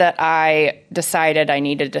reason that I decided I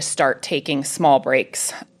needed to start taking small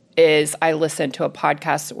breaks is I listened to a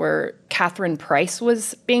podcast where Catherine Price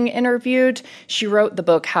was being interviewed. She wrote the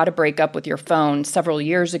book, How to Break Up with Your Phone, several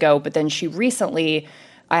years ago, but then she recently,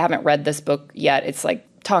 I haven't read this book yet, it's like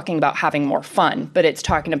talking about having more fun, but it's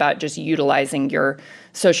talking about just utilizing your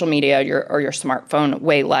social media or your smartphone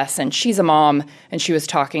way less. And she's a mom, and she was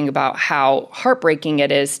talking about how heartbreaking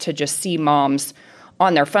it is to just see moms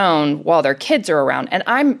on their phone while their kids are around. And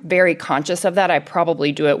I'm very conscious of that. I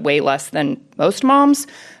probably do it way less than most moms,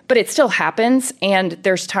 but it still happens. And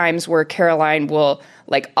there's times where Caroline will,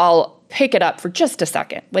 like, I'll pick it up for just a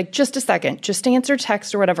second, just to answer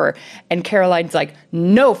text or whatever. And Caroline's like,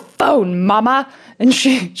 no phone, mama. And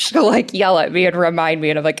she'll like yell at me and remind me.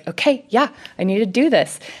 And I'm like, okay, yeah, I need to do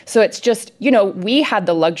this. So it's just, we had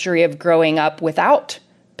the luxury of growing up without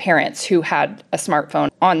parents who had a smartphone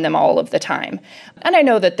on them all of the time. And I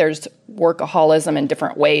know that there's workaholism in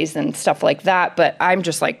different ways and stuff like that, but I'm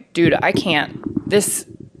just like, dude, I can't,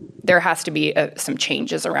 there has to be some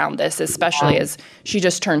changes around this, especially as she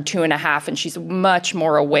just turned 2.5 and she's much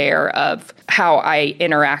more aware of how I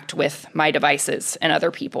interact with my devices and other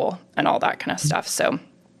people and all that kind of stuff. So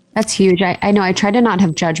that's huge. I know I try to not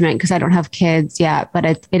have judgment because I don't have kids yet, but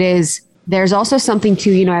it is. There's also something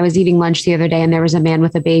to, I was eating lunch the other day and there was a man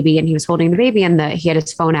with a baby and he was holding the baby and he had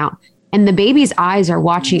his phone out and the baby's eyes are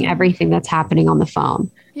watching everything that's happening on the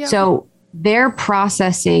phone. Yeah. So their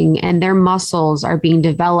processing and their muscles are being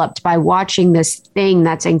developed by watching this thing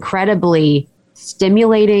that's incredibly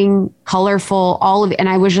stimulating, colorful, all of it. And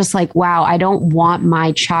I was just like, wow, I don't want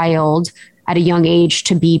my child at a young age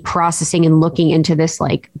to be processing and looking into this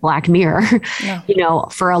like Black Mirror, no.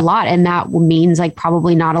 For a lot. And that means like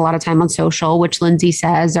probably not a lot of time on social, which Lindsay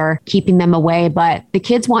says are keeping them away. But the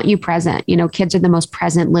kids want you present. Kids are the most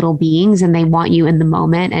present little beings and they want you in the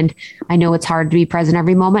moment. And I know it's hard to be present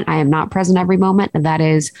every moment. I am not present every moment. And that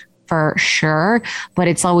is for sure. But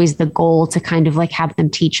it's always the goal to kind of like have them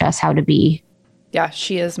teach us how to be. Yeah,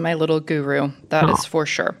 she is my little guru. That is for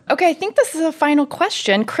sure. Okay, I think this is a final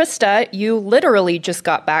question. Krista, you literally just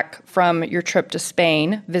got back from your trip to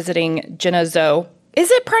Spain visiting Jenna Zoe.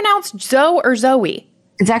 Is it pronounced Zoe or Zoe?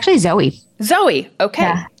 It's actually Zoe. Zoe. Okay.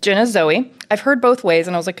 Yeah. Jenna Zoe. I've heard both ways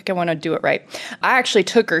and I was like, okay, I want to do it right. I actually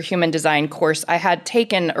took her human design course. I had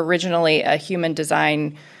taken originally a human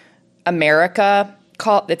design America.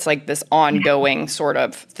 It's like this ongoing sort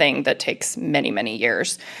of thing that takes many, many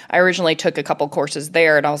years. I originally took a couple courses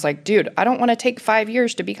there and I was like, dude, I don't want to take 5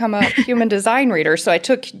 years to become a human design reader. So I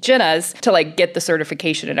took Jenna's to like get the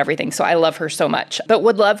certification and everything. So I love her so much, but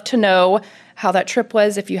would love to know how that trip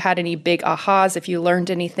was, if you had any big ahas, if you learned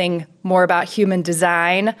anything more about human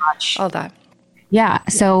design, all that. Yeah.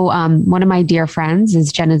 So one of my dear friends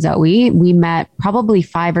is Jenna Zoe. We met probably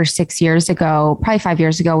 5 or 6 years ago, probably 5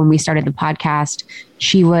 years ago when we started the podcast.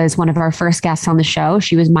 She was one of our first guests on the show.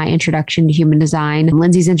 She was my introduction to human design,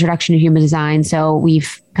 Lindsay's introduction to human design. So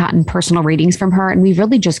we've gotten personal readings from her and we've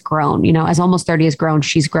really just grown, as Almost 30 has grown,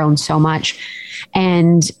 she's grown so much.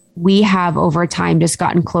 And we have over time just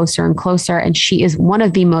gotten closer and closer. And she is one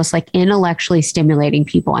of the most like intellectually stimulating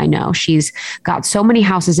people I know. She's got so many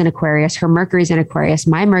houses in Aquarius. Her Mercury's in Aquarius.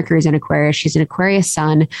 My Mercury's in Aquarius. She's an Aquarius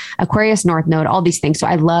sun, Aquarius North Node, all these things. So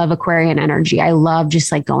I love Aquarian energy. I love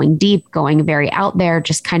just like going deep, going very out there,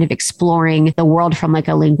 just kind of exploring the world from like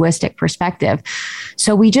a linguistic perspective.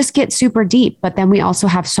 So we just get super deep, but then we also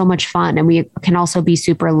have so much fun and we can also be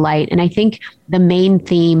super light. And I think the main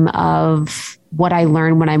theme of what I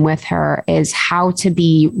learned when I'm with her is how to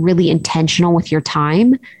be really intentional with your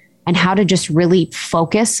time and how to just really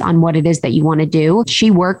focus on what it is that you want to do.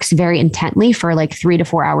 She works very intently for like 3 to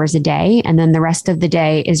 4 hours a day. And then the rest of the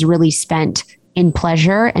day is really spent in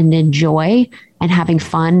pleasure and in joy and having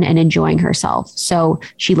fun and enjoying herself. So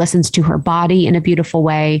she listens to her body in a beautiful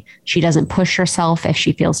way. She doesn't push herself if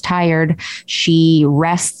she feels tired. She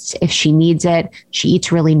rests if she needs it. She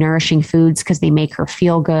eats really nourishing foods because they make her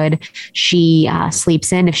feel good. She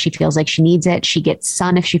sleeps in if she feels like she needs it. She gets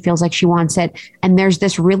sun if she feels like she wants it. And there's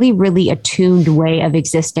this really, really attuned way of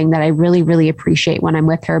existing that I really, really appreciate when I'm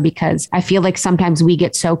with her, because I feel like sometimes we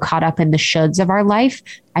get so caught up in the shoulds of our life.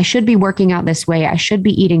 I should be working out this way. I should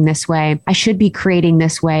be eating this way. I should be creating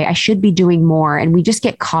this way. I should be doing more. And we just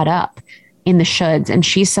get caught up in the shoulds. And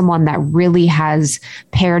she's someone that really has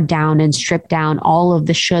pared down and stripped down all of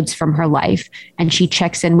the shoulds from her life. And she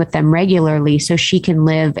checks in with them regularly so she can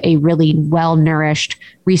live a really well-nourished,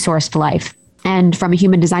 resourced life. And from a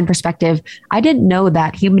human design perspective, I didn't know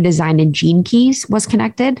that human design and Gene Keys was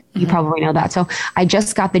connected. You probably know that. So I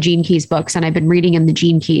just got the Gene Keys books and I've been reading in the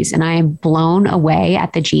Gene Keys and I am blown away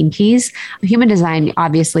at the Gene Keys. Human design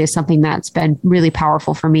obviously is something that's been really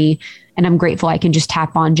powerful for me. And I'm grateful I can just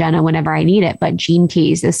tap on Jenna whenever I need it. But Gene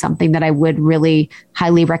Keys is something that I would really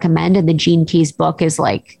highly recommend. And the Gene Keys book is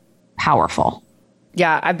like powerful.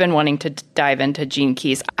 Yeah, I've been wanting to dive into Gene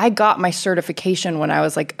Keys. I got my certification when I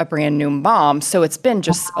was like a brand new mom. So it's been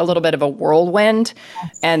just a little bit of a whirlwind.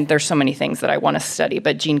 And there's so many things that I want to study,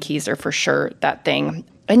 but Gene Keys are for sure that thing.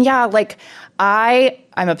 And yeah, like I'm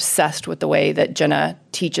obsessed with the way that Jenna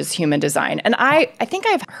teaches human design. And I think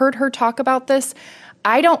I've heard her talk about this.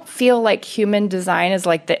 I don't feel like human design is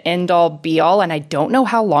like the end all be all, and I don't know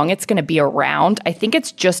how long it's going to be around. I think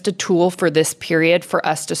it's just a tool for this period for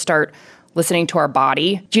us to start listening to our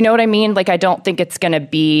body. Do you know what I mean? Like, I don't think it's going to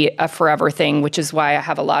be a forever thing, which is why I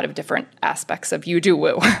have a lot of different aspects of You Do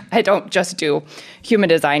Woo. I don't just do human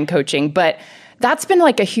design coaching, but that's been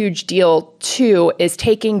like a huge deal too, is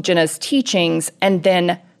taking Jenna's teachings and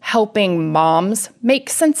then helping moms make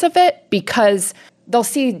sense of it, because they'll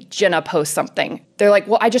see Jenna post something. They're like,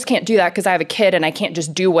 well, I just can't do that because I have a kid and I can't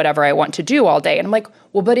just do whatever I want to do all day. And I'm like,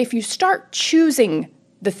 well, but if you start choosing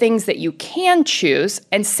the things that you can choose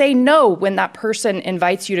and say no when that person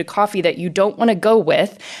invites you to coffee that you don't want to go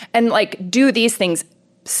with, and like do these things,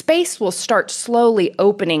 space will start slowly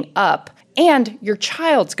opening up and your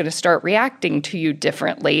child's going to start reacting to you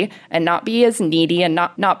differently and not be as needy and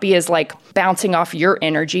not be as like bouncing off your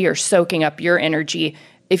energy or soaking up your energy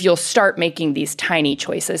if you'll start making these tiny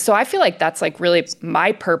choices. So I feel like that's like really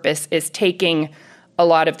my purpose, is taking a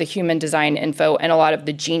lot of the human design info and a lot of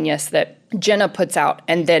the genius that Jenna puts out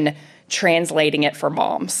and then translating it for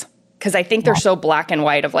moms. Because I think they're so black and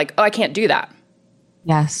white of like, oh, I can't do that.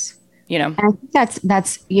 Yes. You know, and I think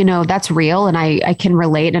that's real. And I can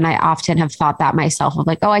relate. And I often have thought that myself of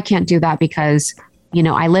like, oh, I can't do that because,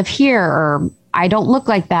 I live here, or I don't look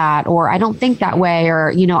like that, or I don't think that way,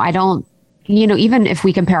 or, I don't, even if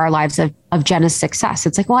we compare our lives of Jenna's success,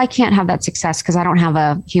 it's like, well, I can't have that success because I don't have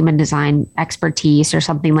a human design expertise or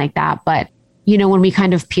something like that. But when we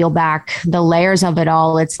kind of peel back the layers of it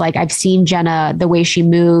all, it's like I've seen Jenna, the way she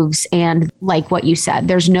moves, and like what you said,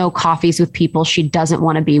 there's no coffees with people she doesn't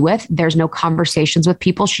want to be with. There's no conversations with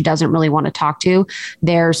people she doesn't really want to talk to.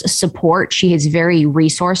 There's support. She is very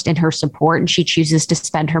resourced in her support, and she chooses to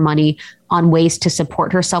spend her money on ways to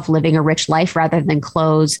support herself living a rich life rather than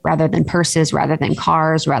clothes, rather than purses, rather than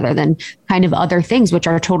cars, rather than kind of other things, which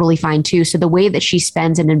are totally fine too. So the way that she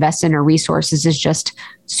spends and invests in her resources is just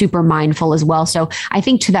super mindful as well. So I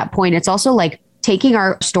think to that point, it's also like taking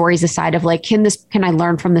our stories aside of like, can I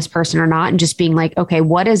learn from this person or not? And just being like, okay,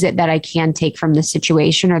 what is it that I can take from this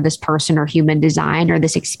situation or this person or human design or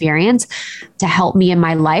this experience to help me in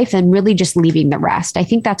my life, and really just leaving the rest. I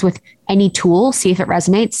think that's with any tool. See if it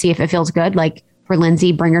resonates, see if it feels good. Like for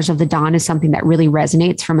Lindsay, Bringers of the Dawn is something that really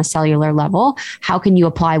resonates from a cellular level. How can you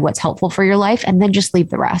apply what's helpful for your life and then just leave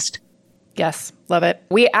the rest? Yes, love it.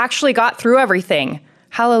 We actually got through everything.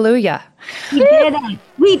 Hallelujah. We did it.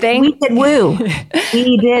 We did woo.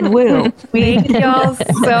 We did woo. Thank y'all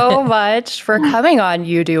so much for coming on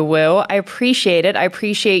You Do Woo. I appreciate it. I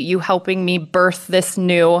appreciate you helping me birth this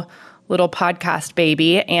new little podcast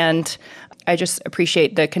baby. And I just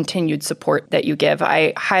appreciate the continued support that you give.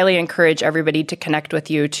 I highly encourage everybody to connect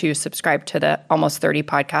with you, to subscribe to the Almost 30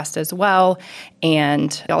 podcast as well.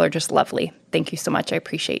 And y'all are just lovely. Thank you so much. I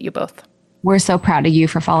appreciate you both. We're so proud of you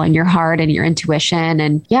for following your heart and your intuition,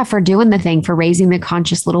 and for doing the thing, for raising the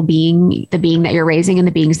conscious little being, the being that you're raising and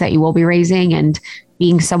the beings that you will be raising, and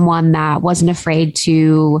being someone that wasn't afraid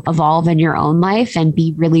to evolve in your own life and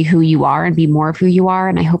be really who you are and be more of who you are.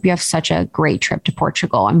 And I hope you have such a great trip to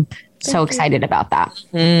Portugal. I'm so excited about that.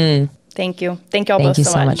 Thank you. Thank y'all both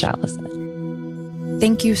so much. Allison.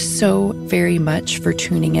 Thank you so very much for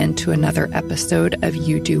tuning in to another episode of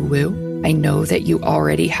You Do Woo. I know that you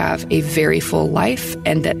already have a very full life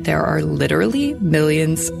and that there are literally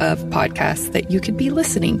millions of podcasts that you could be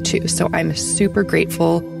listening to. So I'm super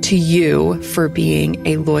grateful to you for being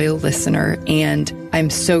a loyal listener. And I'm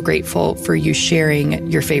so grateful for you sharing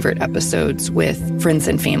your favorite episodes with friends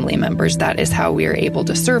and family members. That is how we are able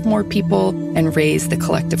to serve more people and raise the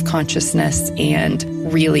collective consciousness and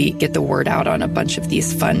really get the word out on a bunch of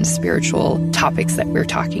these fun spiritual topics that we're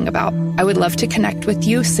talking about. I would love to connect with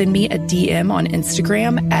you. Send me a DM on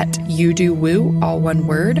Instagram at youdowoo, all one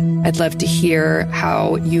word. I'd love to hear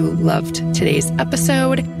how you loved today's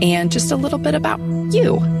episode and just a little bit about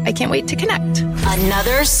you. I can't wait to connect.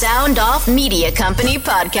 Another Sound Off Media Company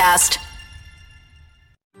podcast.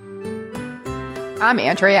 I'm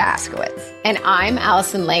Andrea Askowitz. And I'm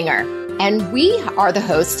Allison Langer. And we are the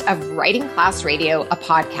hosts of Writing Class Radio, a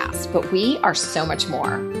podcast, but we are so much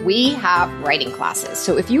more. We have writing classes.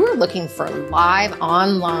 So if you are looking for live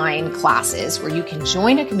online classes where you can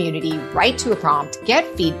join a community, write to a prompt, get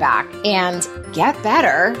feedback, and get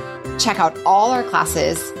better, check out all our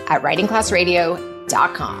classes at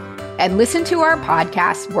writingclassradio.com. And listen to our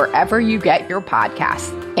podcast wherever you get your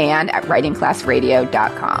podcasts and at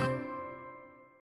writingclassradio.com.